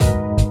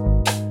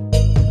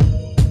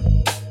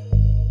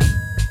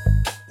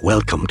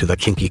Welcome to the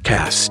Kinky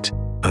Cast,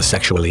 a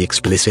sexually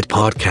explicit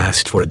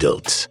podcast for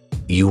adults.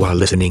 You are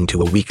listening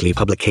to a weekly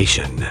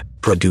publication,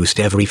 produced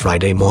every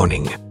Friday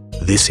morning.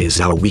 This is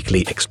our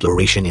weekly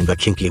exploration in the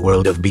kinky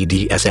world of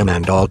BDSM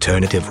and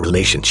alternative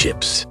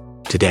relationships.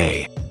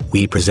 Today,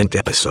 we present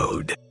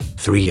episode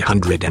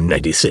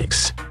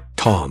 396,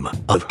 Tom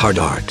of Hard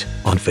Art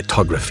on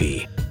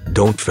photography.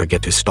 Don't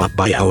forget to stop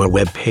by our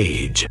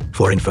webpage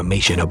for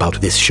information about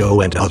this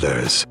show and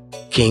others.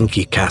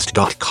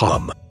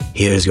 KinkyCast.com.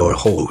 Here's your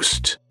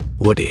host,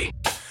 Woody.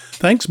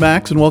 Thanks,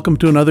 Max, and welcome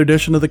to another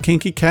edition of the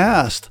Kinky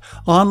Cast.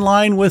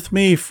 Online with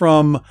me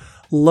from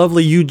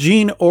lovely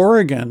Eugene,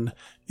 Oregon,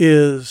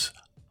 is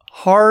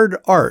Hard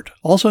Art,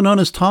 also known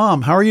as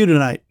Tom. How are you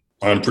tonight?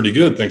 I'm pretty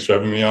good. Thanks for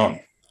having me on.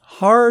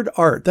 Hard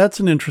Art.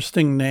 That's an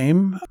interesting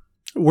name.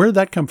 Where did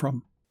that come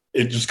from?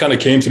 It just kind of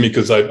came to me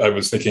because I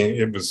was thinking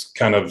it was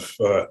kind of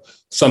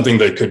something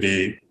that could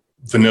be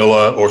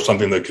vanilla or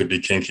something that could be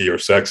kinky or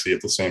sexy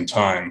at the same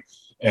time.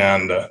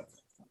 And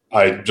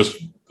I just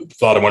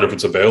thought, I wonder if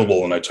it's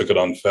available, and I took it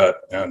on FET.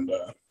 And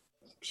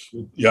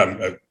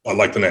I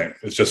like the name.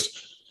 It's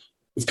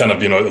kind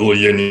of, a little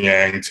yin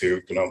yang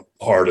to,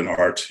 hard and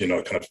art, kind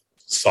of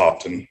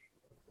soft and,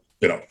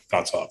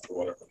 not soft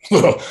or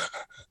whatever.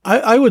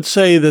 I would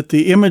say that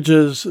the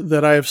images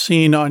that I have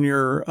seen on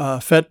your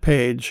FET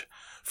page,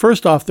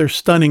 first off, they're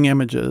stunning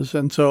images.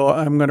 And so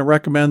I'm going to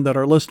recommend that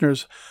our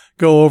listeners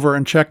go over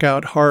and check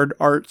out Hard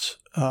Art's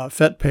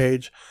FET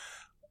page.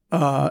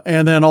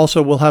 And then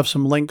also we'll have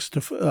some links to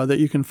that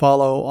you can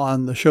follow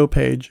on the show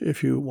page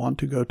if you want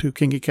to go to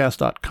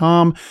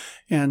kinkycast.com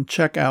and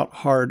check out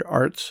Hard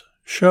Art's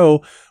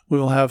show. We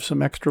will have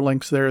some extra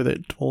links there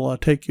that will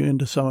take you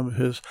into some of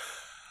his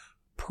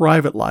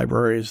private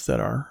libraries that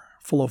are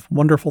full of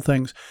wonderful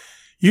things.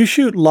 You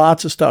shoot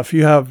lots of stuff.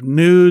 You have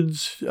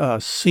nudes,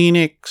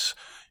 scenics,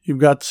 you've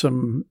got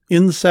some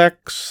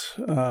insects,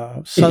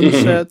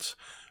 sunsets.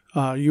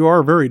 You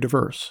are very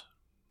diverse.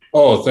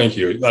 Oh, thank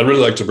you. I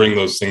really like to bring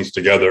those things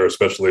together,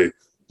 especially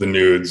the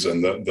nudes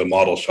and the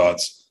model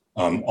shots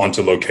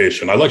onto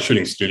location. I like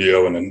shooting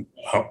studio and in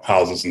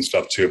houses and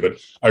stuff too,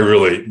 but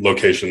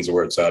locations are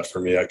where it's at for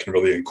me. I can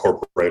really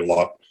incorporate a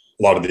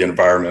lot of the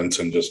environment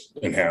and just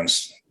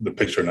enhance the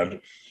picture, and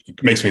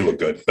it makes me look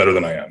good, better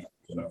than I am.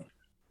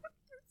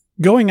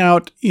 Going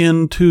out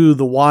into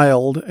the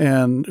wild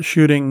and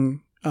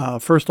shooting,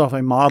 first off,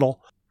 a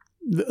model,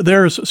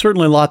 there's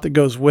certainly a lot that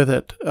goes with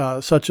it,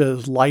 such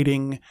as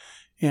lighting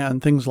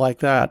and things like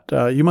that.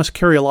 You must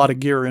carry a lot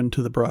of gear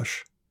into the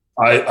brush.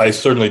 I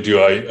certainly do.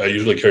 I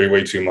usually carry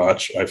way too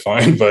much, I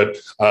find, but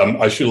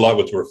I shoot a lot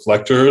with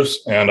reflectors,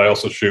 and I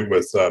also shoot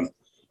with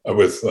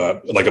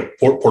like a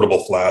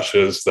portable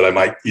flashes that I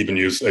might even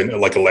use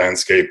in like a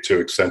landscape to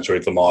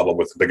accentuate the model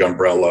with a big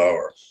umbrella,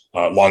 or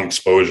long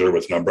exposure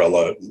with an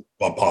umbrella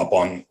pop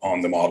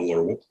on the model,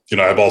 or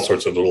I have all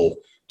sorts of little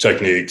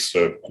techniques.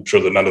 I'm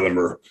sure that none of them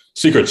are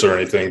secrets or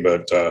anything,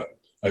 but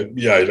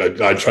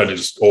I try to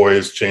just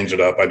always change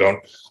it up.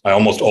 I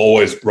almost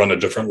always run a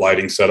different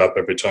lighting setup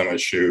every time I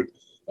shoot,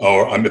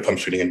 or if I'm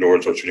shooting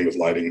indoors or shooting with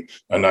lighting.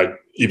 And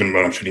even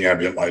when I'm shooting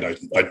ambient light,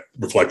 I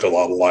reflect a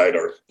lot of light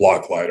or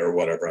block light or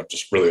whatever. I'm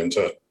just really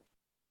into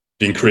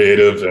being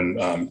creative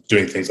and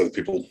doing things that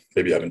people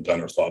maybe haven't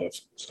done or thought of.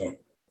 So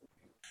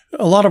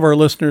a lot of our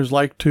listeners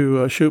like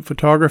to shoot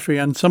photography,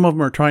 and some of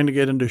them are trying to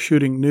get into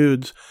shooting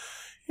nudes.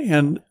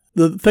 And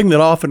the thing that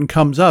often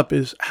comes up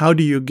is, how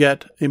do you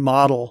get a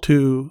model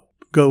to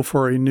go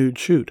for a nude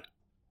shoot?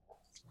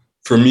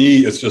 For me,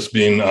 it's just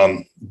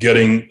been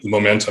getting the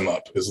momentum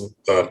up is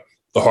the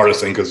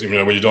hardest thing, because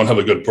when you don't have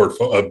a good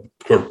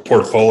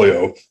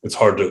portfolio, it's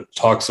hard to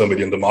talk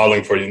somebody into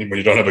modeling for you. And when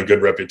you don't have a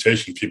good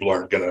reputation, people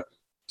aren't going to,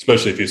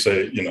 especially if you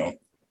say,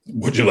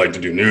 would you like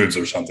to do nudes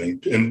or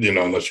something? And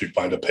unless you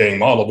find a paying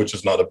model, which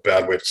is not a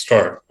bad way to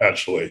start,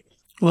 actually.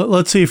 Well,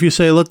 let's see, if you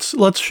say,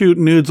 let's shoot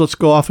nudes, let's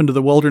go off into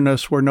the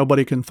wilderness where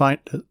nobody can find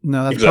it.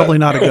 No, that's probably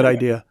not a good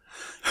idea.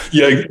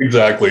 Yeah,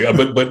 exactly.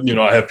 But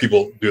I have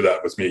people do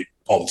that with me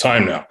all the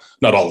time now.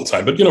 Not all the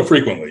time, but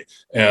frequently.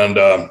 And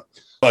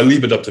I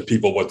leave it up to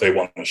people what they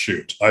want to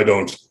shoot. I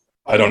don't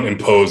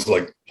impose,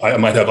 like, I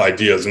might have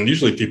ideas, and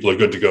usually people are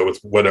good to go with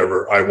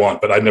whatever I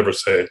want, but I never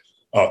say,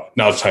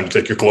 now it's time to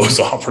take your clothes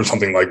off or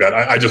something like that.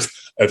 I just,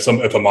 if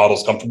a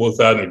model's comfortable with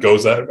that and it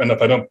goes that, and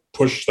if I don't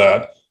push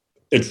that,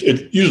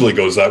 it usually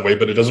goes that way,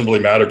 but it doesn't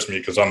really matter to me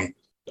because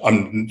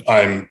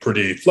I'm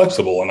pretty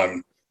flexible, and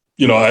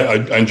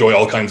I enjoy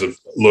all kinds of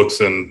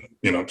looks and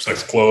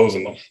sex clothes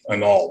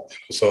and all.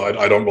 So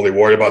I don't really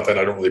worry about that.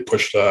 I don't really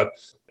push that.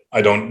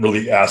 I don't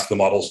really ask the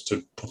models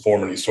to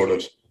perform any sort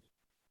of.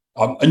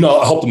 I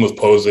help them with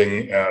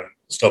posing and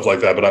stuff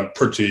like that, but I'm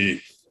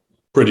pretty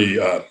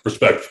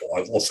respectful.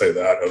 I'll say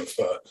that of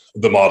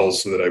the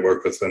models that I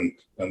work with, and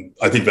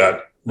I think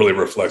that really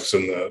reflects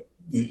in the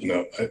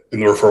in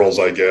the referrals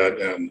I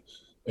get and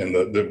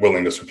the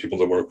willingness for people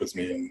to work with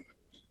me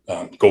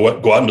and go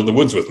out into the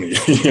woods with me,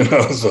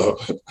 so.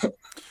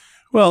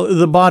 Well,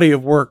 the body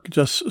of work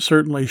just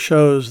certainly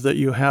shows that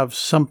you have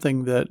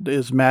something that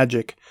is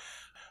magic.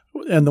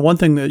 And the one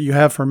thing that you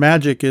have for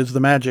magic is the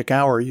magic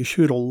hour. You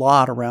shoot a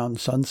lot around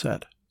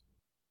sunset.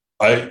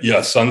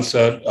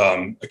 Sunset,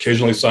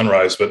 occasionally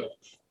sunrise, but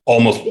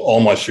almost all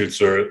my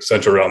shoots are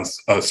centered around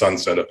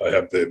sunset if I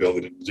have the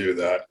ability to do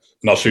that.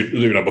 And I'll shoot,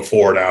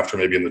 before and after,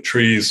 maybe in the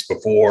trees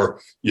before,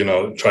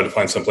 try to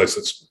find some place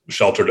that's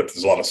sheltered if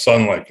there's a lot of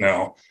sunlight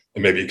now.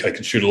 And maybe I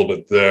could shoot a little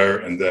bit there.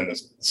 And then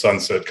as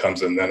sunset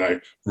comes in, then I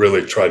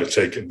really try to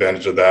take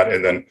advantage of that.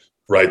 And then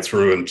right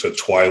through into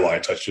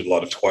twilight, I shoot a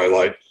lot of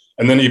twilight.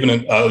 And then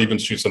I'll even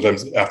shoot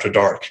sometimes after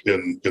dark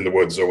in the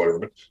woods or whatever,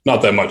 but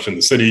not that much in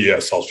the city.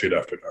 Yes, I'll shoot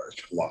after dark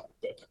a lot.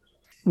 But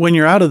when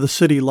you're out of the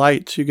city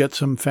lights, you get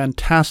some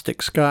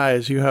fantastic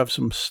skies. You have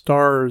some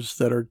stars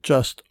that are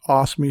just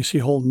awesome. You see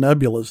whole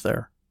nebulas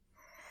there.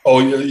 Oh,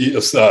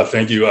 yes.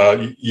 Thank you.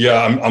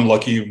 I'm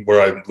lucky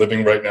where I'm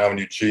living right now in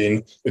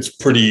Eugene. It's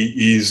pretty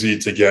easy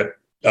to get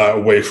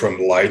away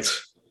from light.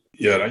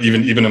 Yeah,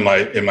 even in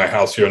my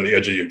house here on the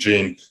edge of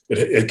Eugene,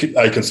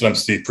 I can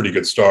sometimes see pretty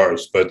good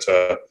stars. But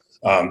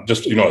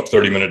just a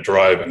 30-minute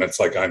drive, and it's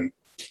like I'm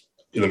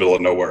in the middle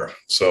of nowhere.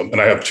 So, and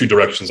I have two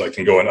directions I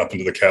can go in, up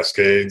into the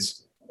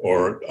Cascades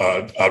or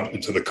out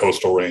into the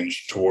coastal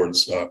range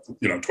towards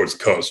the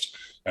coast,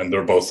 and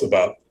they're both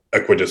about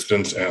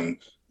equidistant and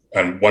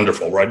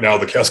wonderful. Right now,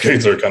 the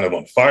Cascades are kind of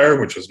on fire,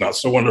 which is not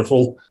so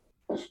wonderful.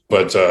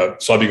 But so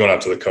I'll be going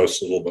out to the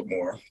coast a little bit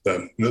more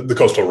than the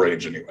coastal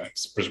range anyway.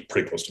 It's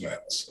pretty close to my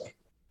house. So,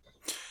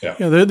 yeah.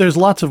 There's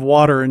lots of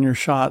water in your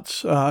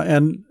shots.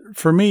 And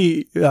for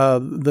me,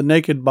 the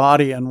naked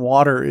body and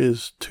water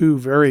is two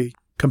very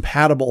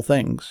compatible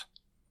things.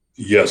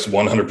 Yes,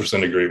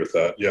 100% agree with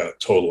that. Yeah,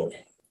 totally.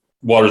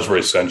 Water is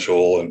very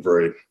sensual and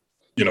very,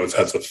 it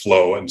has the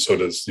flow, and so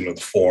does, the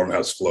form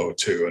has flow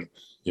too. And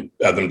you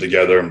add them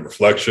together and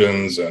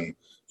reflections, and,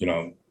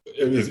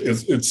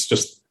 it's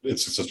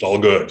just all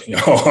good,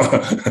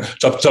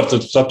 tough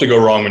to go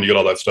wrong when you get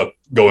all that stuff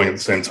going at the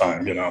same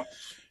time,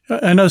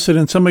 I noticed that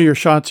in some of your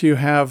shots you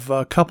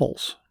have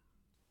couples.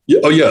 Yeah,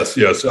 oh, yes.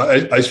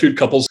 I shoot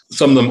couples.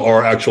 Some of them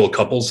are actual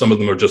couples. Some of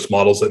them are just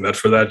models that met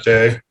for that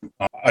day.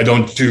 I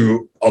don't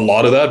do a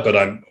lot of that, but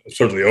I'm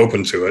certainly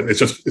open to it.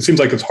 It seems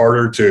like it's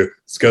harder to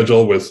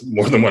schedule with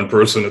more than one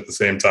person at the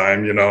same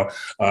time,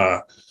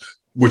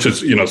 which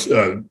is,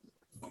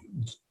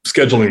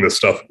 scheduling this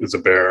stuff is a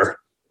bear.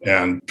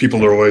 And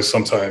people are always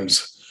not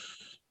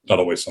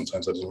always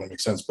sometimes, that doesn't really make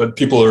sense, but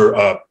people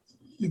are,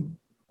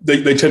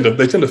 they tend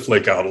to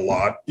flake out a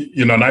lot,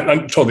 and I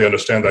totally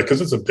understand that because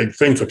it's a big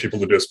thing for people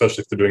to do,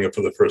 especially if they're doing it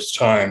for the first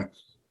time.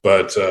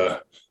 But a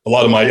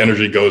lot of my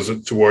energy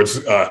goes towards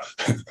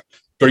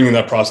bringing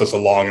that process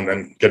along, and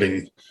then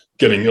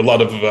getting a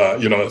lot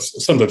of,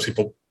 sometimes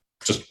people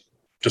just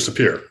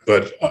disappear,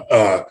 but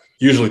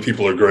usually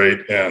people are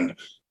great, and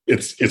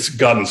it's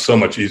gotten so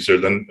much easier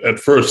than at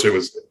first. It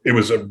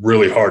was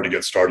really hard to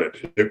get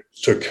started. It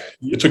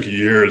took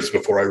years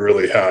before I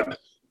really had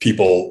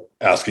people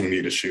asking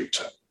me to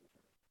shoot.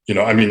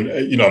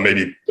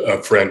 Maybe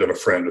a friend of a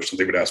friend or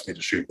something would ask me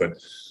to shoot, but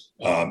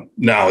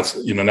now it's,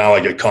 now I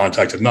get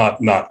contacted,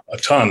 not a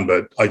ton,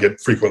 but I get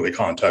frequently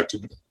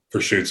contacted for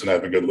shoots, and I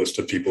have a good list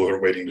of people who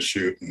are waiting to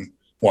shoot and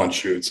want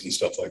shoots and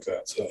stuff like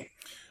that. So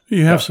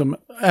you have some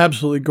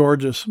absolutely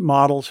gorgeous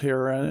models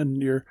here,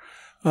 and you're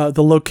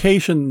the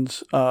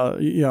locations,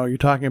 you're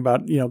talking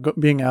about,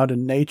 being out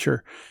in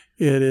nature.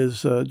 It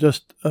is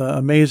just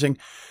amazing.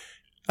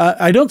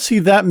 I don't see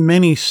that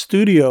many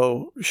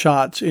studio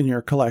shots in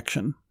your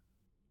collection.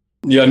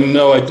 Yeah,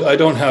 no, I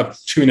don't have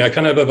too many. I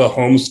kind of have a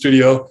home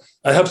studio.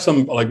 I have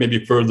some like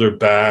maybe further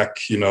back,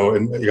 and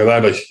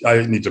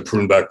I need to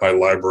prune back my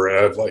library.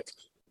 I have like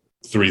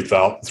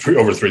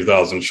over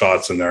 3,000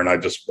 shots in there, and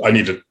I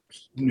need to,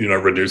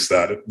 reduce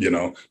that,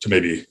 to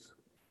maybe,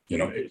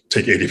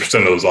 take 80%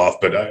 of those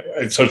off, but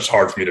it's such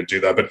hard for me to do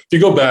that. But if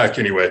you go back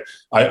anyway,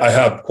 I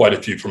have quite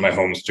a few from my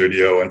home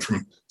studio and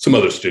from some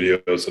other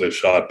studios that I've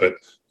shot. But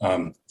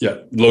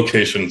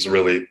location's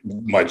really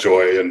my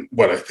joy and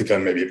what I think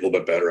I'm maybe a little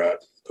bit better at.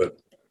 But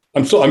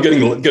I'm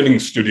getting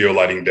studio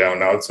lighting down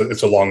now.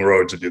 It's a long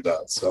road to do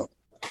that. So,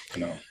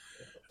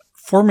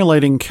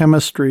 Formulating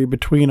chemistry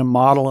between a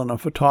model and a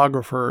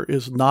photographer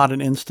is not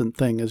an instant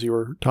thing, as you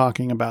were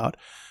talking about.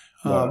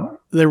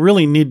 They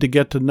really need to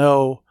get to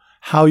know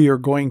how you're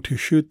going to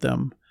shoot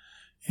them.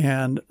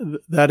 And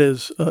that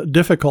is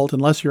difficult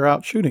unless you're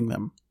out shooting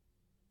them.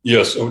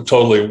 Yes,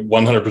 totally,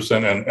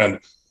 100%. And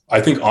I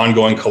think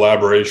ongoing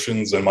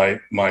collaborations and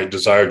my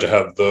desire to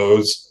have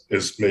those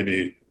is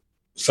maybe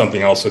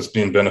something else that's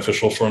being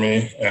beneficial for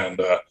me. And,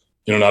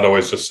 not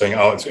always just saying,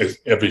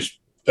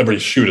 every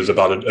shoot is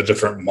about a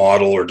different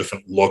model or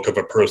different look of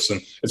a person.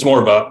 It's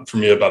more about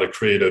a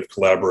creative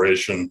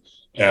collaboration.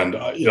 And,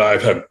 I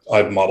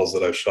have models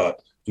that I've shot,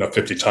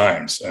 50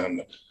 times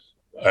and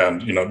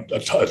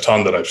a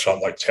ton that I've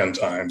shot like 10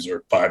 times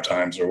or 5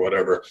 times or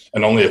whatever.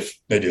 And only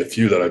maybe a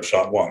few that I've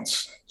shot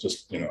once,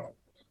 just,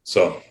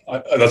 so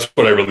that's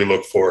what I really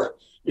look for,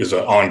 is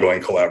an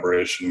ongoing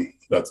collaboration.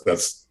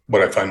 That's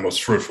what I find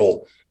most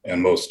fruitful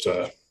and most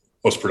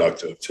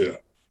productive too.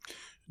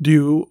 Do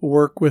you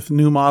work with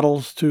new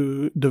models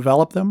to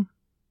develop them?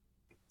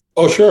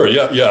 Oh, sure.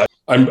 Yeah. Yeah.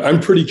 I'm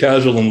pretty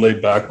casual and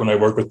laid back when I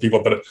work with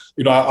people, but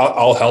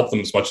I'll help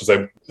them as much as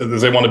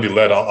they want to be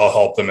led. I'll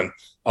help them, and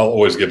I'll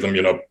always give them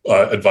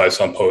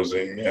advice on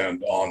posing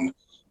and on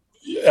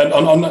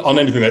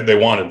anything that they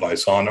want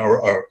advice on,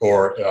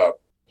 or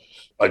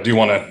I do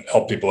want to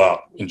help people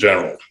out in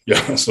general.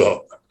 Yeah.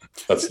 So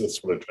that's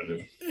what I try to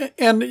do.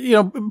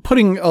 And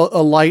putting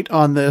a light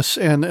on this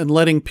and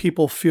letting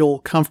people feel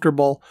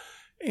comfortable,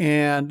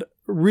 and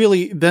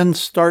really then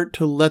start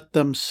to let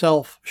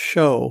themselves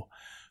show,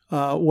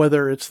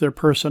 whether it's their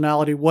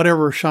personality,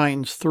 whatever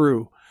shines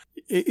through.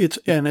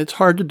 It's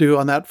hard to do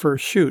on that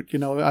first shoot.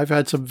 I've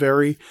had some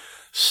very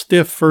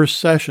stiff first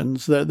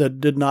sessions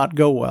that did not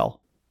go well.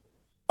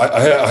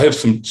 I have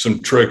some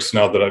tricks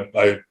now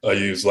that I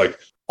use. Like,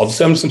 I'm just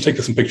gonna take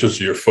some pictures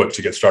of your foot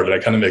to get started. I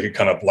kind of make it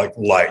kind of like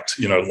light,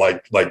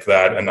 like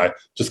that, and I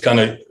just kind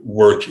of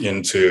work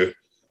into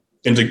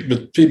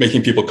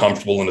making people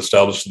comfortable and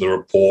establish the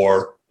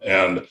rapport.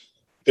 And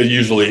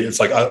it's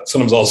like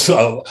sometimes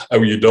also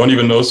you don't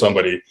even know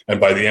somebody, and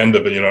by the end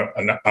of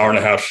an hour and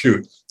a half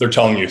shoot, they're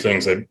telling you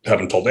things they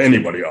haven't told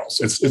anybody else.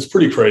 It's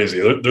pretty crazy.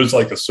 There's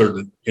like a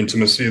certain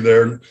intimacy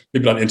there.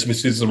 Maybe not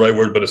intimacy is the right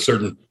word, but a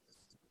certain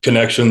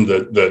connection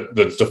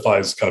that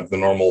defies kind of the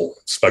normal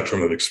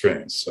spectrum of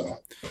experience. So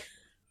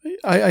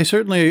I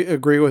certainly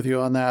agree with you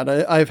on that.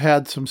 I've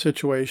had some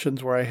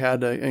situations where I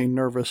had a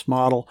nervous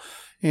model,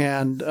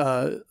 and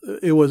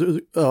it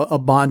was a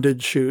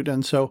bondage shoot.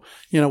 And so,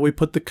 we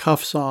put the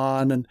cuffs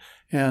on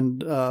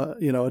and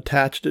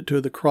attached it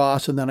to the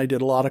cross. And then I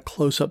did a lot of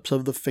close-ups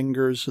of the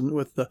fingers and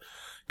with the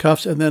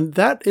cuffs. And then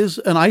that is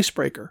an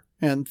icebreaker,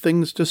 and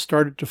things just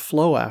started to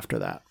flow after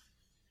that.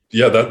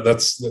 Yeah,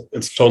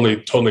 it's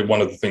totally one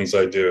of the things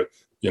I do,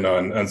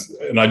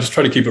 and I just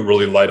try to keep it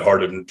really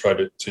lighthearted and try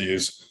to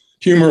use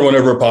humor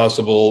whenever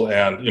possible.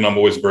 And, I'm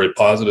always very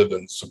positive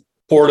and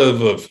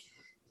supportive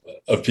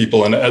of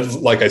people.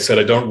 And like I said,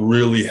 I don't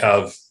really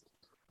have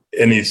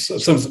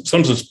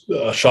sometimes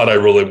a shot I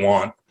really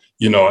want,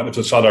 and if it's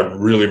a shot I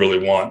really, really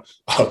want,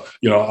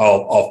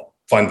 I'll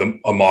find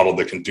a model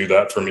that can do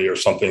that for me or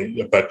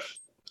something. But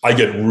I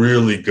get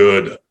really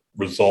good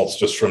results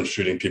just from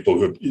shooting people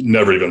who've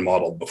never even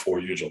modeled before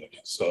usually.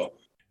 So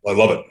I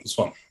love it. It's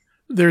fun.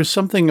 There's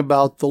something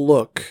about the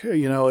look,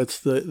 it's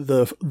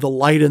the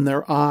light in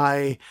their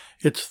eye.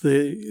 It's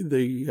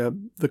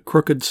the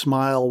crooked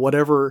smile,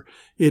 whatever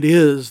it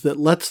is that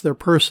lets their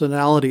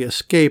personality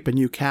escape and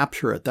you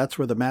capture it. That's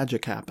where the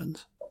magic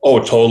happens. Oh,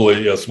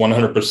 totally. Yes.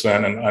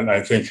 100%. And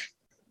I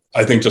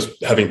think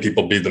just having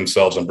people be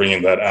themselves and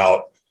bringing that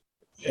out,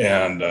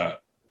 and,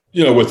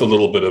 with a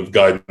little bit of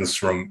guidance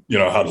from,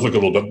 how to look a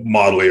little bit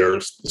modelly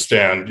or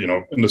stand,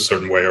 in a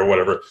certain way or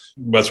whatever.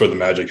 That's where the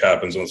magic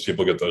happens, once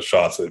people get those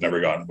shots they've never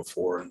gotten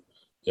before. And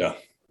yeah,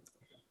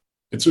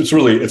 it's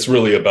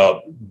really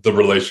about the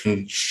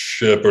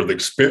relationship or the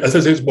experience.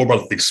 I think it's more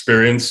about the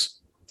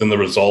experience than the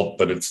result,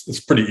 but it's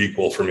pretty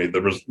equal for me.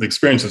 The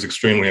experience is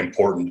extremely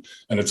important,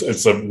 and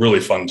it's a really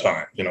fun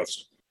time.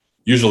 It's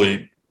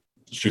usually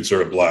shoots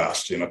are a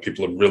blast.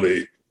 People are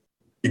really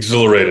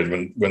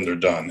exhilarated when they're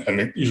done,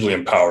 and usually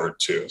empowered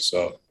too.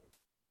 So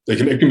it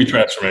can be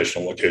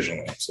transformational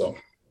occasionally. So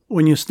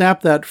when you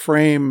snap that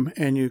frame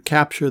and you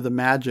capture the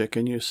magic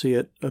and you see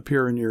it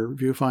appear in your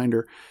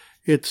viewfinder,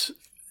 it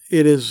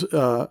is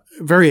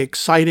very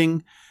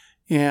exciting.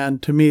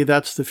 And to me,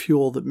 that's the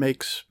fuel that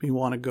makes me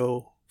want to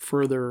go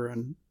further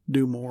and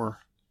do more.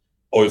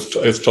 Oh, it's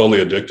totally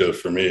addictive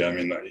for me. I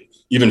mean,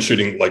 even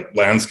shooting like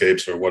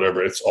landscapes or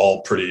whatever, it's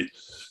all pretty.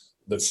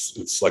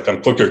 It's like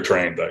I'm clicker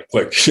trained. I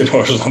click,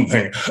 or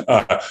something.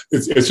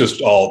 It's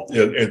just all.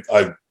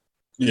 I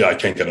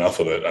can't get enough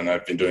of it, and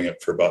I've been doing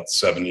it for about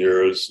 8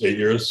 years,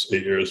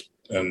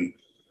 and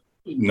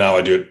now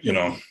I do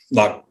it.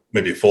 Not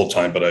maybe full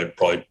time, but I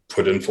probably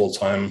put in full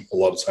time a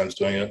lot of times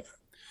doing it.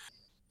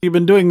 You've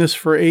been doing this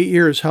for 8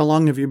 years. How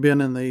long have you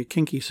been in the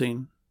kinky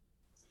scene?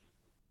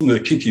 In the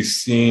kinky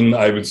scene,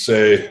 I would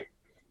say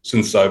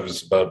since I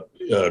was about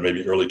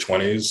maybe early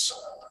 20s.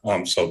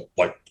 So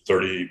like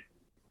 30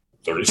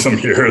 some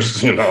years,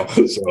 so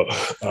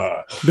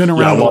been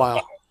around a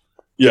while.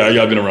 Yeah,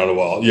 I've been around a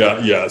while.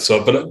 Yeah.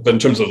 So, but in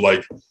terms of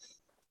like,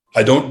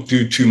 I don't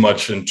do too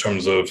much in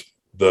terms of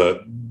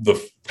the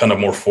kind of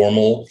more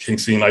formal kink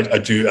scene.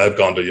 I've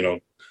gone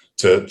to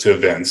to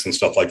events and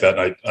stuff like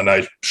that, and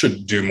I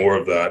should do more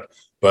of that.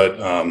 But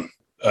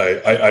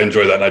I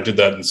enjoy that, and I did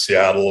that in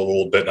Seattle a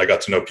little bit, and I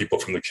got to know people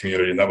from the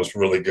community, and that was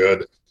really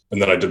good.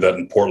 And then I did that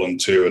in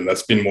Portland too, and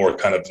that's been more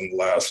kind of in the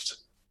last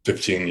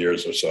 15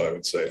 years or so, I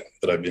would say,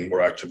 that I've been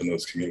more active in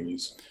those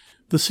communities.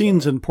 The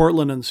scenes in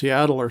Portland and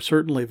Seattle are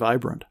certainly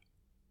vibrant.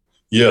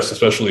 Yes,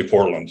 especially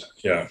Portland.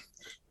 Yeah.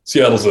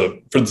 Seattle's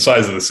for the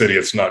size of the city,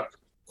 it's not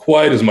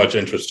quite as much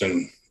interest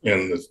in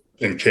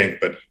kink,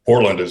 but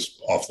Portland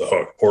is off the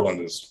hook.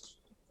 Portland is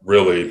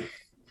really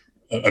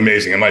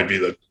amazing. It might be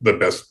the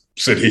best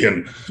city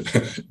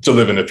to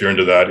live in if you're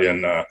into that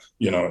in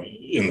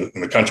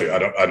the country. I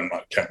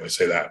can't really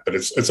say that, but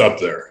it's up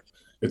there.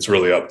 It's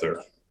really up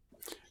there.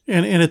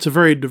 And it's a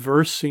very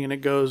diverse scene. It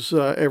goes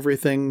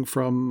everything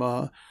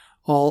from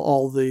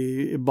all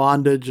the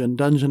bondage and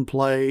dungeon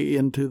play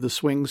into the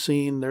swing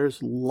scene.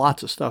 There's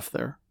lots of stuff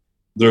there.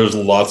 There's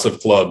lots of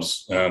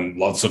clubs and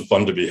lots of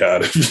fun to be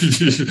had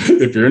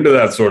if you're into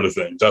that sort of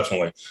thing,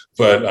 definitely.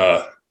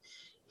 But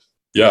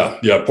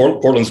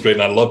Portland's great,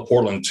 and I love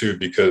Portland too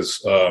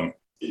because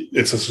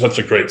it's such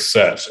a great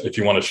set. If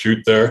you want to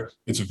shoot there,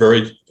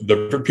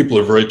 the people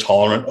are very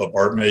tolerant of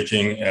art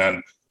making,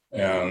 and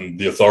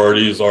the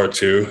authorities are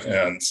too,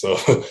 and so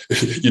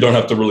you don't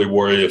have to really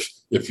worry if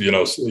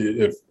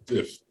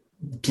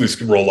police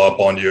can roll up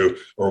on you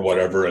or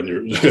whatever, and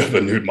you have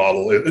a nude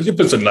model. If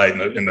it's a night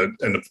in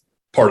a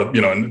part of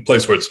in a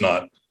place where it's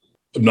not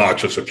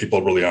obnoxious or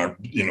people really aren't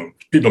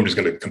people are just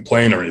going to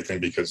complain or anything,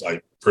 because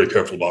I'm very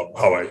careful about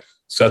how I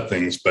set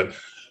things, but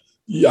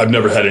I've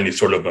never had any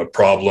sort of a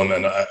problem,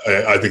 and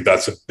I think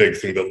that's a big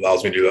thing that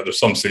allows me to do that. There's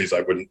some cities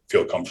I wouldn't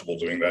feel comfortable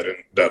doing that in,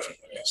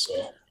 definitely.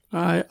 So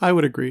I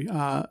would agree.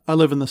 I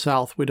live in the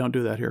South. We don't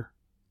do that here.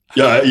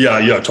 Yeah,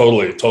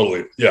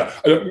 totally. Yeah,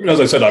 as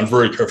I said, I'm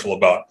very careful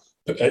about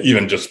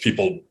even just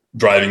people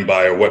driving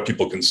by or what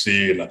people can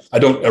see, and I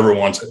don't ever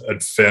want to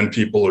offend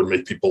people or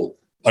make people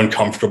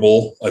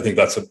uncomfortable. I think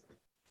that's a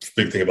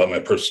big thing about my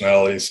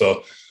personality.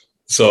 So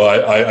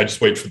I just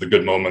wait for the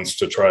good moments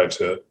to try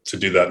to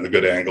do that in the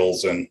good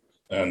angles, and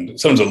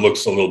sometimes it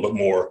looks a little bit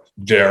more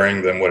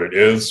daring than what it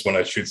is when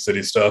I shoot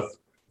city stuff.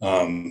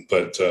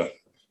 But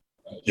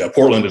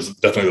Portland is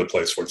definitely the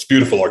place for it. It's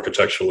beautiful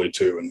architecturally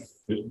too, and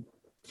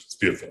it's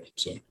beautiful.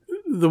 So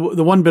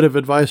the one bit of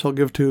advice I'll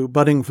give to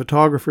budding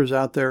photographers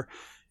out there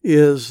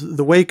is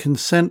the way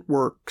consent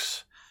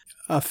works.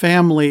 A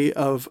family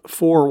of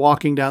 4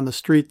 walking down the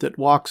street that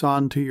walks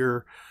onto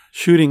your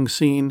shooting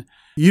scene,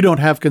 you don't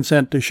have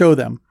consent to show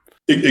them.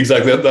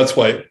 Exactly. That's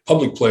why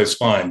public play is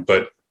fine,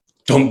 but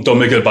don't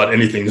make it about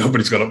anything.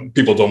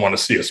 People don't want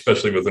to see,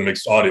 especially with a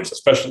mixed audience,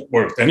 especially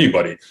or with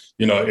anybody.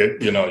 You don't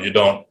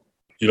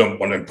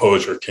want to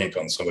impose your kink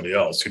on somebody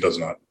else who does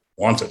not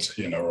want it,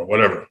 or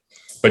whatever.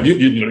 But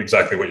you know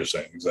exactly what you're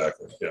saying.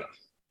 Exactly. Yeah.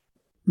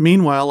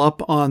 Meanwhile,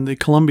 up on the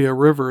Columbia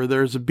River,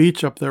 there's a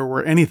beach up there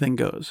where anything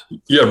goes.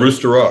 Yeah,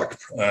 Rooster Rock.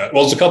 Well,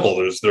 there's a couple.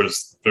 There's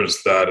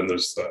that, and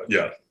there's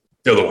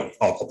the other one.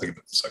 I'll think of it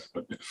in a second.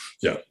 But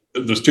yeah,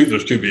 there's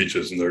two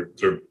beaches, and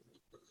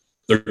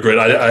they're great.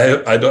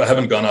 I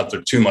haven't gone out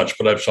there too much,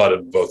 but I've shot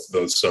at both of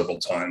those several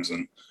times,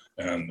 and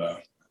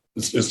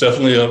it's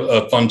definitely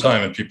a fun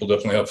time, and people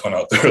definitely have fun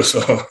out there.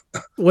 So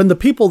when the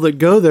people that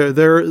go there,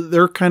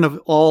 they're kind of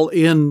all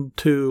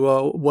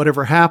into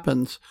whatever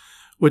happens,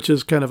 which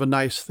is kind of a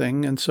nice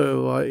thing, and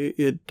so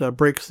it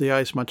breaks the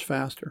ice much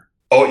faster.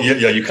 Oh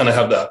yeah, you kind of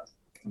have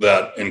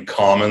that in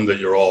common, that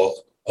you're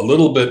all a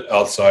little bit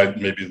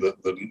outside maybe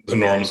the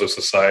norms of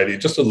society,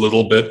 just a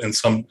little bit, and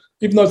some,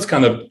 even though it's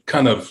kind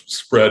of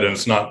spread, and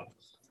it's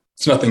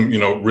nothing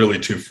really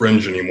too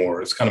fringe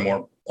anymore. It's kind of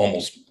more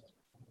almost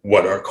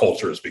what our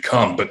culture has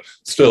become, but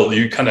still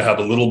you kind of have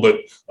a little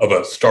bit of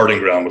a starting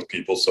ground with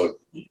people, so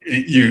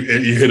you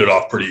hit it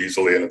off pretty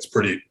easily, and it's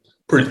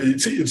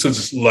it's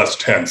just less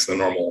tense than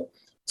normal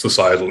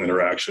societal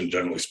interaction,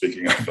 generally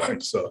speaking, I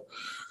find. So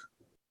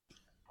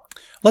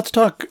let's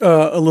talk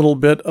a little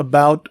bit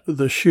about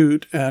the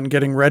shoot and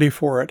getting ready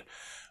for it.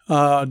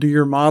 Do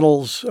your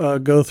models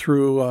go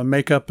through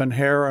makeup and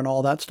hair and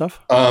all that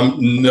stuff?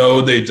 No,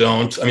 they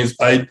don't. I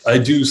mean, I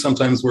do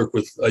sometimes work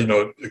with,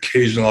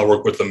 occasionally I'll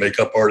work with a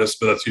makeup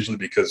artist, but that's usually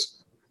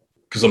because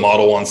the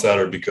model wants that,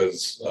 or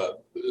because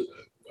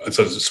it's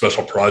a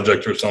special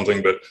project or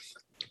something. But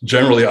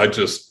generally, I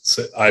just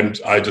say,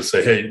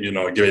 hey,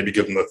 maybe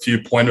give them a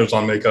few pointers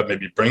on makeup,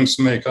 maybe bring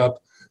some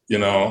makeup,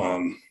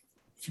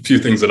 a few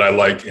things that I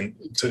like in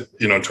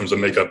terms of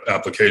makeup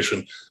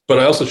application. But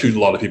I also shoot a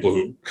lot of people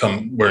who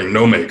come wearing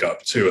no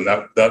makeup too, and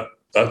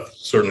that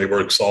certainly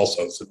works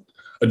also. It's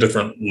a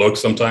different look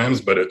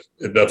sometimes, but it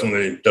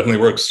definitely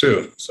works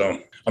too. So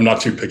I'm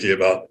not too picky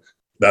about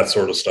that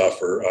sort of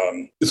stuff. Or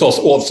it's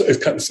also,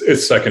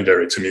 it's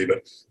secondary to me,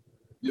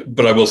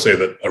 but I will say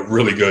that a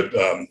really good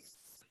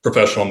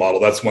professional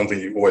model, that's one thing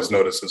you always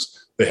notice,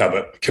 is they have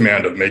a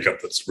command of makeup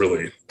that's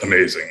really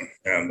amazing,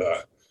 and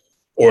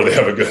or they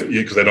have a good,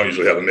 because they don't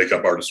usually have a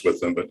makeup artist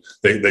with them, but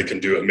they can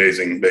do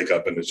amazing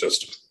makeup, and it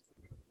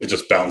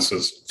just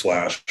bounces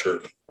flash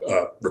or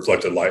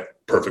reflected light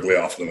perfectly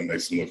off them and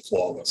makes them look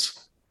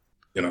flawless,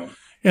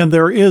 And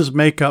there is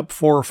makeup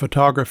for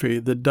photography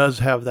that does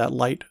have that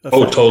light effect.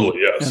 Oh,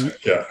 totally, yes,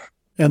 yeah.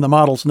 And the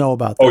models know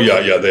about that. Oh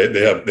yeah,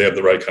 they have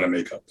the right kind of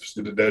makeup.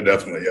 They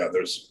definitely, yeah.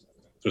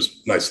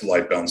 There's nice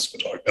light bounce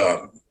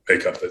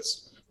makeup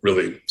that's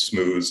really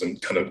smooth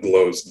and kind of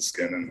glows the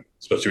skin, and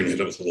especially when you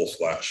hit it with a little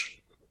flash.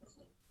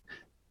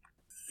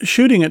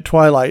 Shooting at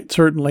twilight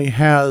certainly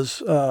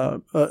has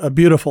a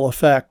beautiful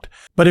effect,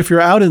 but if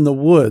you're out in the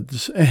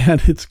woods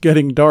and it's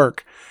getting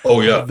dark, oh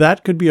yeah,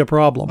 that could be a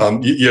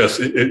problem. Yes,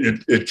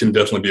 it can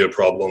definitely be a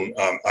problem.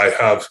 I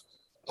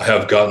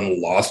have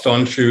gotten lost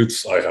on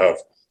shoots. I have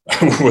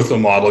with a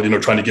model,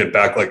 trying to get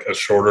back like a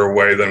shorter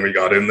way than we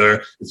got in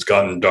there. It's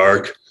gotten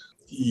dark.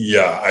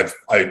 Yeah,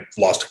 I've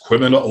lost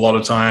equipment a lot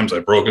of times.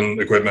 I've broken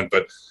equipment,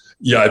 but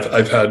yeah,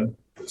 I've had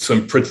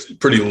some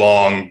pretty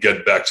long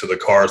get back to the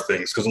car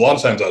things. Because a lot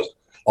of times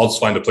I'll just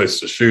find a place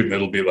to shoot, and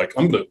it'll be like,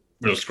 I'm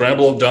gonna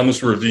scramble down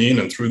this ravine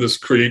and through this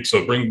creek.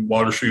 So bring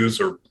water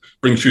shoes or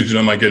bring shoes,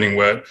 am I getting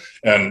wet?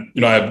 And,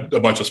 I have a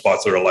bunch of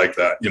spots that are like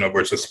that,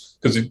 where it's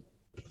just because,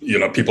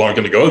 people aren't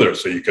going to go there.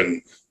 So you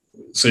can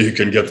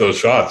get those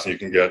shots. You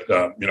can get,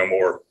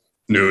 more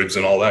nudes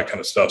and all that kind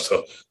of stuff.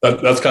 So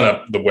that's kind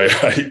of the way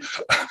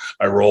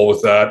I roll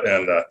with that.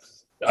 And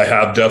I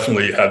have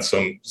definitely had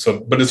some,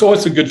 but it's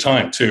always a good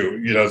time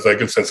too. It's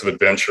like a sense of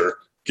adventure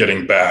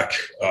getting back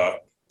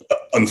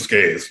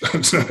unscathed,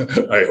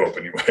 I hope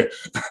anyway.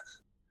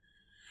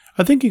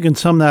 I think you can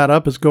sum that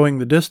up as going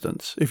the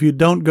distance. If you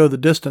don't go the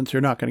distance,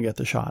 you're not going to get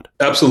the shot.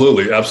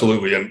 Absolutely.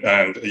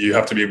 And you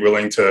have to be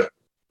willing to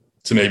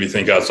maybe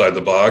think outside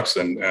the box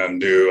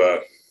and do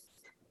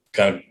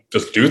kind of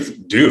just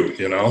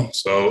do.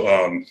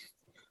 So,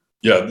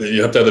 you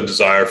have to have the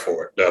desire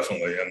for it,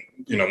 definitely. And,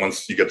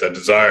 once you get that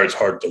desire, it's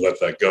hard to let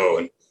that go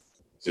and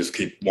just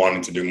keep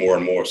wanting to do more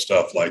and more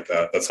stuff like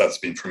that. That's how it's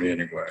been for me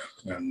anyway.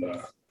 And,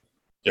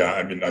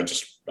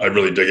 I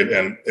really dig it.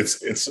 And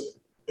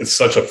it's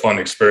such a fun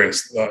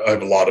experience. I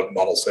have a lot of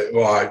models say,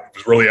 well, I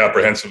was really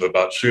apprehensive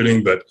about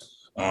shooting, but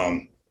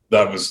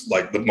that was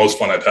like the most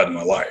fun I've had in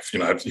my life.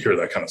 I have to hear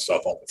that kind of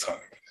stuff all the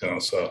time,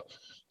 so,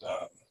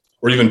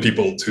 or even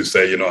people who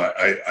say,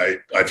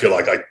 I feel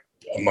like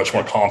I'm much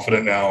more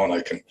confident now and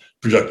I can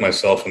project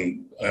myself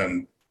and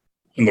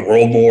in the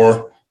world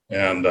more.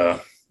 And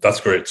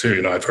that's great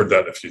too. I've heard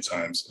that a few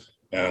times.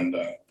 And,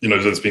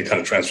 it's been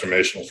kind of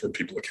transformational for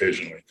people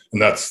occasionally.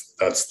 And that's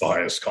the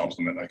highest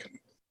compliment I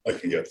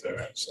can get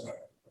there. So.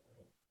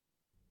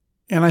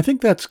 And I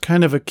think that's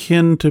kind of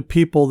akin to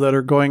people that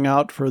are going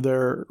out for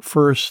their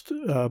first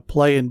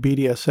play in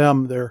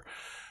BDSM. They're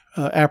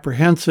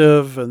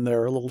apprehensive and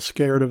they're a little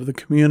scared of the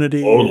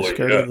community,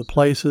 scared of the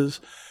places.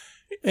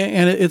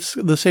 And it's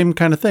the same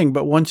kind of thing.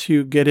 But once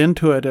you get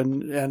into it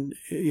and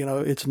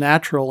it's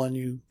natural and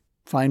you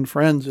find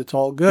friends, it's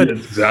all good. Yeah,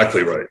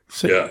 exactly right.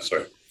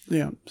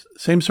 Yeah,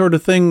 same sort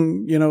of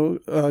thing,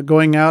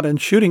 going out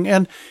and shooting.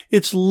 And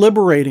it's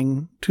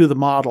liberating to the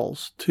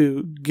models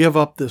to give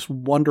up this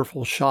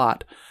wonderful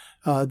shot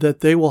that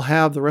they will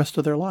have the rest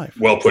of their life.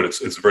 Well put.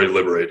 It's very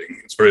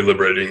liberating. It's very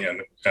liberating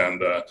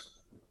and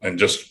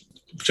just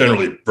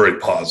generally very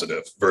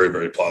positive, very,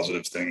 very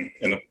positive thing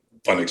and a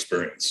fun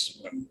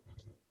experience.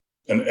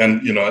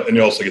 And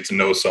you also get to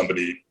know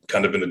somebody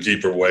kind of in a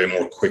deeper way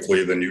more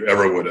quickly than you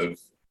ever would have.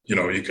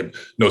 You could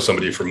know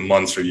somebody for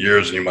months or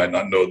years and you might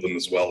not know them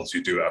as well as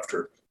you do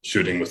after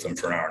shooting with them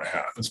for an hour and a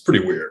half. It's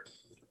pretty weird.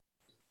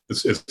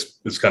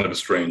 It's kind of a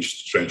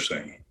strange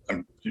thing.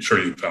 I'm sure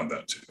you found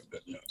that too.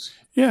 But yes.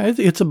 Yeah,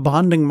 it's a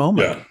bonding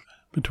moment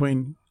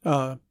between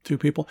two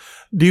people.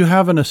 Do you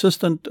have an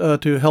assistant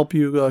to help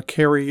you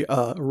carry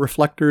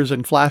reflectors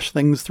and flash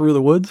things through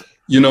the woods?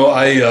 No,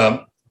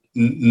 I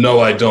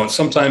don't.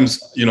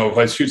 Sometimes, if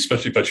I shoot,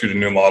 especially if I shoot a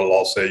new model,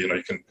 I'll say,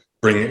 you can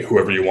bring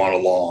whoever you want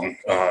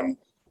along.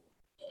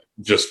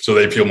 Just so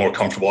they feel more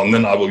comfortable. And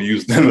then I will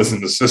use them as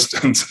an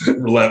assistant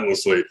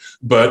relentlessly.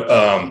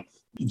 But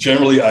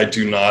generally I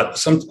do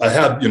not. I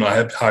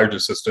have hired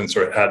assistants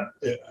or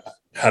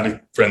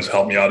had friends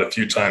help me out a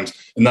few times.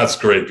 And that's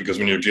great because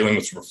when you're dealing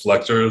with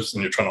reflectors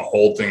and you're trying to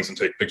hold things and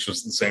take pictures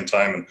at the same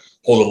time and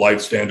hold a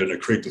light stand in a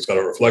creek that's got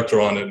a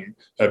reflector on it and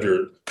have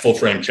your full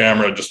frame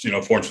camera just,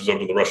 4 inches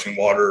over the rushing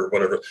water or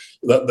whatever,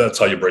 that's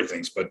how you break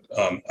things. But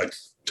I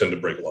tend to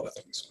break a lot of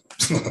things.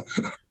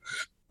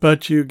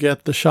 But you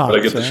get the shots. But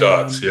I get the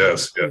shots,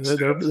 yes.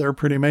 They're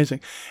pretty amazing.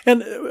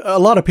 And a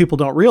lot of people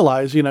don't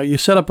realize, you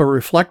set up a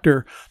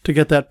reflector to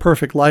get that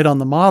perfect light on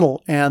the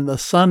model and the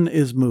sun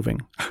is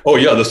moving. Oh,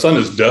 yeah, the sun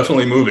is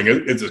definitely moving.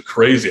 It's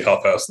crazy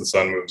how fast the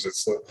sun moves.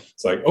 It's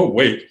like, oh,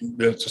 wait,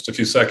 it's just a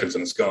few seconds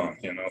and it's gone.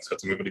 It's got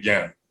to move it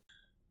again.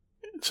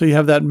 So you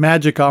have that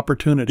magic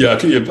opportunity. Yeah,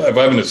 if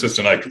I have an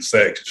assistant, I could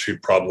say I could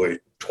shoot probably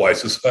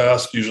twice as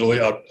fast, usually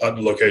out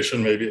the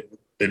location, maybe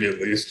at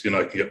least.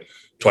 I can get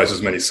twice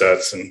as many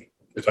sets, and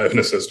if I have an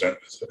assistant,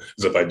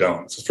 as if I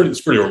don't.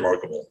 It's pretty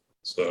remarkable.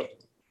 So,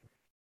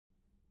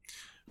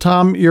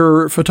 Tom,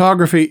 your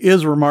photography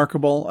is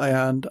remarkable,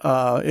 and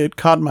it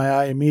caught my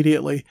eye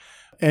immediately.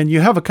 And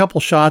you have a couple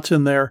shots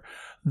in there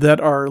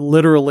that are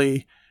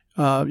literally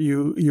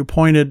you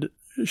pointed,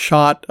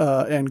 shot,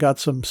 and got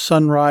some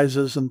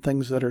sunrises and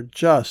things that are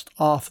just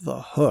off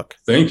the hook.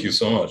 Thank you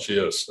so much.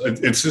 Yes,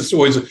 it's just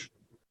always.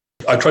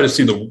 I try to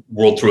see the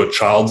world through a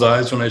child's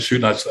eyes when I shoot.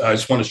 And I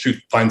just want to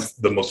find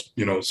the most,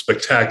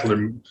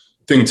 spectacular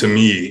thing to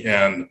me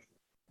and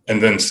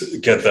then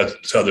get that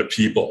to other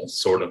people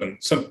sort of. And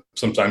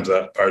sometimes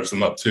that fires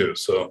them up too.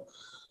 So,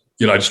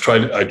 I try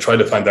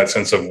to find that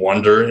sense of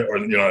wonder or,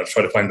 I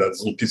try to find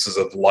those little pieces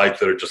of light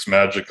that are just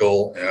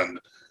magical.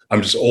 And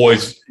I'm just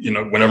always,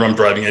 whenever I'm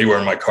driving anywhere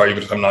in my car,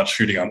 even if I'm not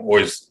shooting, I'm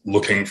always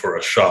looking for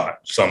a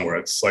shot somewhere.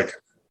 It's like,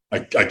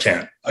 I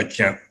can't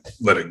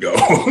let it go.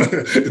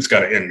 It's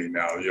kind of in me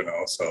now,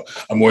 so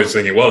I'm always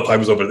thinking, well, if I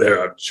was over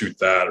there, I'd shoot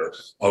that, or,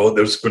 oh,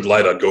 there's good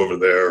light, I'd go over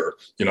there, or,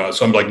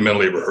 so I'm like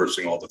mentally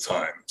rehearsing all the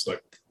time. It's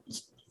like,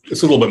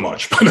 it's a little bit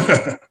much,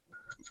 but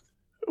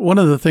One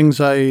of the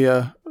things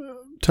I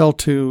tell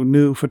to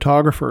new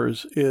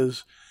photographers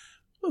is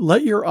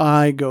let your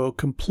eye go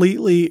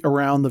completely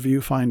around the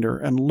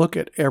viewfinder and look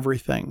at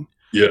everything.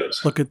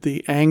 Yes. Look at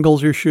the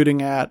angles you're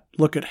shooting at,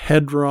 look at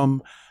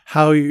headroom,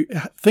 how you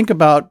think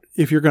about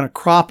if you're going to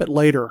crop it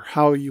later,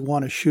 how you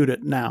want to shoot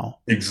it now.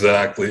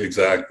 Exactly.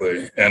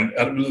 And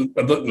the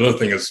other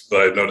thing is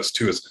that I noticed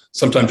too is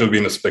sometimes you'll be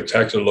in a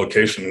spectacular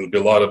location and there'll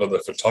be a lot of other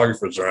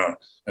photographers around.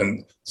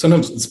 And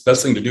sometimes the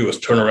best thing to do is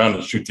turn around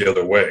and shoot the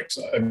other way.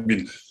 So, I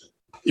mean,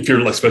 if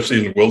you're especially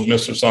in the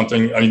wilderness or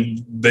something, I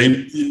mean,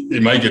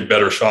 you might get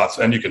better shots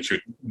and you can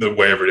shoot the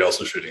way everybody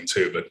else is shooting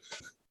too. But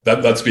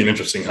that's been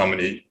interesting how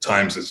many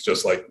times it's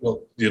just like,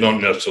 well, you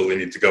don't necessarily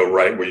need to go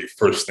right where you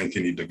first think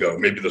you need to go.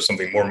 Maybe there's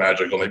something more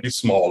magical, maybe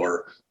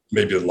smaller,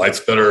 maybe the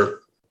light's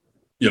better.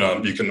 You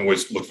can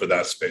always look for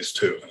that space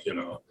too,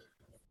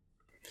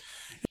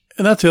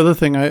 And that's the other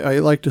thing I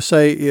like to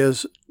say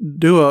is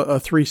do a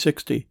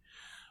 360.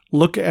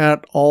 Look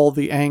at all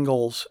the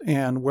angles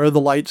and where the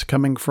light's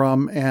coming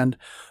from, and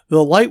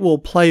the light will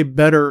play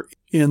better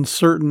in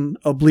certain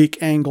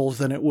oblique angles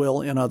than it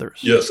will in others.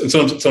 Yes, and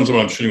sometimes when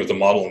I'm shooting with the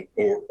model,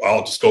 or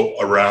I'll just go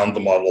around the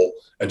model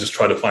and just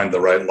try to find the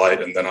right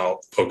light, and then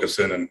I'll focus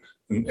in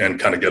and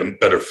kind of get a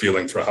better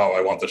feeling for how I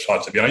want the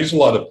shot to be. And I use a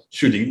lot of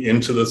shooting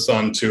into the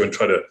sun too, and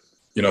try to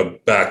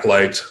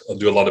backlight. I'll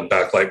do a lot of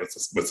backlight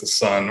with the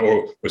sun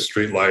or with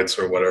street lights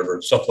or whatever,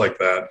 stuff like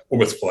that, or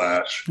with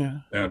flash. Yeah.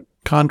 And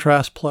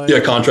contrast play. Yeah,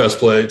 contrast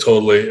play,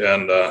 totally.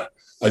 And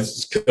I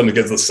just kind of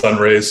get the sun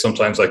rays.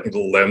 Sometimes I can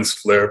do a lens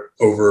flare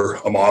over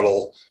a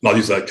model, and I'll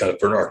use that kind of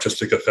for an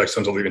artistic effect.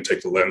 Sometimes I'll even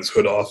take the lens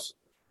hood off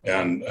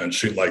and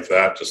shoot like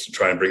that, just to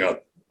try and bring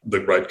out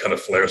the right kind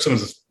of flare.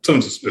 Sometimes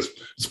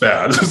it's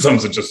bad.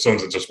 Sometimes it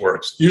just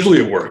works. Usually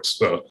it works.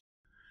 So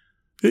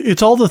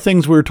it's all the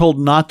things we were told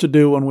not to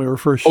do when we were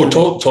first shooting.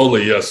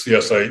 Totally. Yes.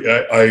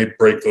 I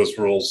break those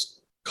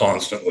rules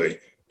constantly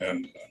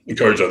and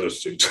encourage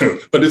others to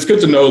too. But it's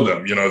good to know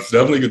them. It's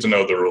definitely good to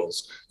know the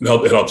rules.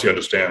 It helps you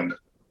understand,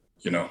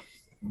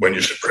 when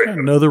you should break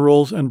them. Know the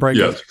rules and break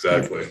them. Yes,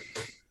 exactly.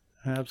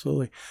 Right.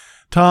 Absolutely.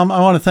 Tom,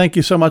 I want to thank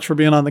you so much for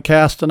being on the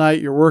cast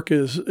tonight. Your work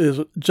is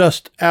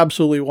just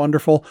absolutely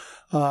wonderful.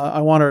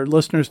 I want our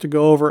listeners to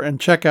go over and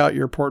check out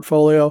your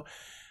portfolio.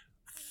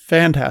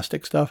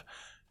 Fantastic stuff.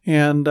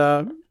 And,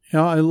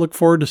 I look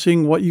forward to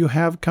seeing what you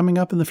have coming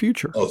up in the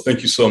future. Oh,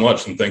 thank you so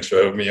much. And thanks for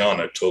having me on.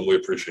 I totally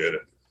appreciate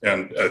it.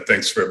 And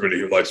thanks for everybody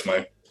who likes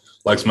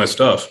my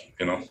stuff.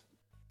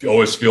 You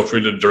always feel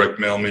free to direct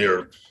mail me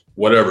or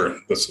whatever.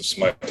 This is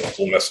my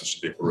little message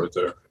to people right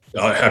there.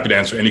 I'm happy to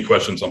answer any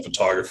questions on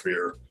photography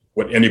or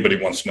what anybody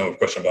wants to know, a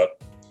question about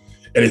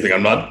anything.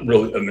 I'm not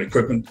really an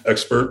equipment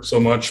expert so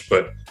much,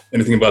 but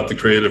anything about the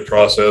creative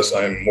process,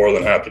 I'm more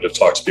than happy to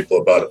talk to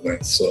people about at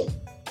length. So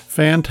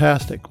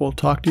fantastic. We'll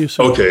talk to you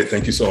soon. Okay.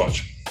 Thank you so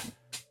much.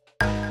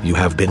 You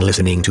have been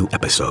listening to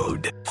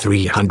episode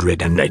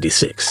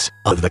 396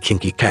 of the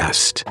Kinky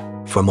Cast.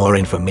 For more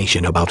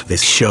information about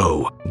this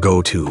show,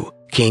 go to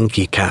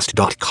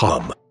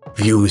kinkycast.com.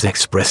 Views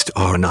expressed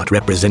are not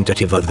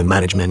representative of the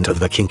management of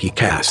the Kinky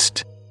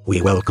Cast.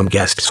 We welcome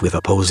guests with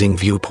opposing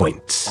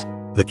viewpoints.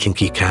 The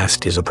Kinky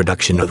Cast is a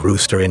production of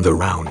Rooster in the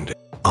Round.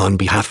 On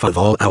behalf of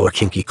all our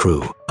kinky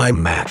crew,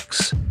 I'm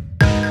Max.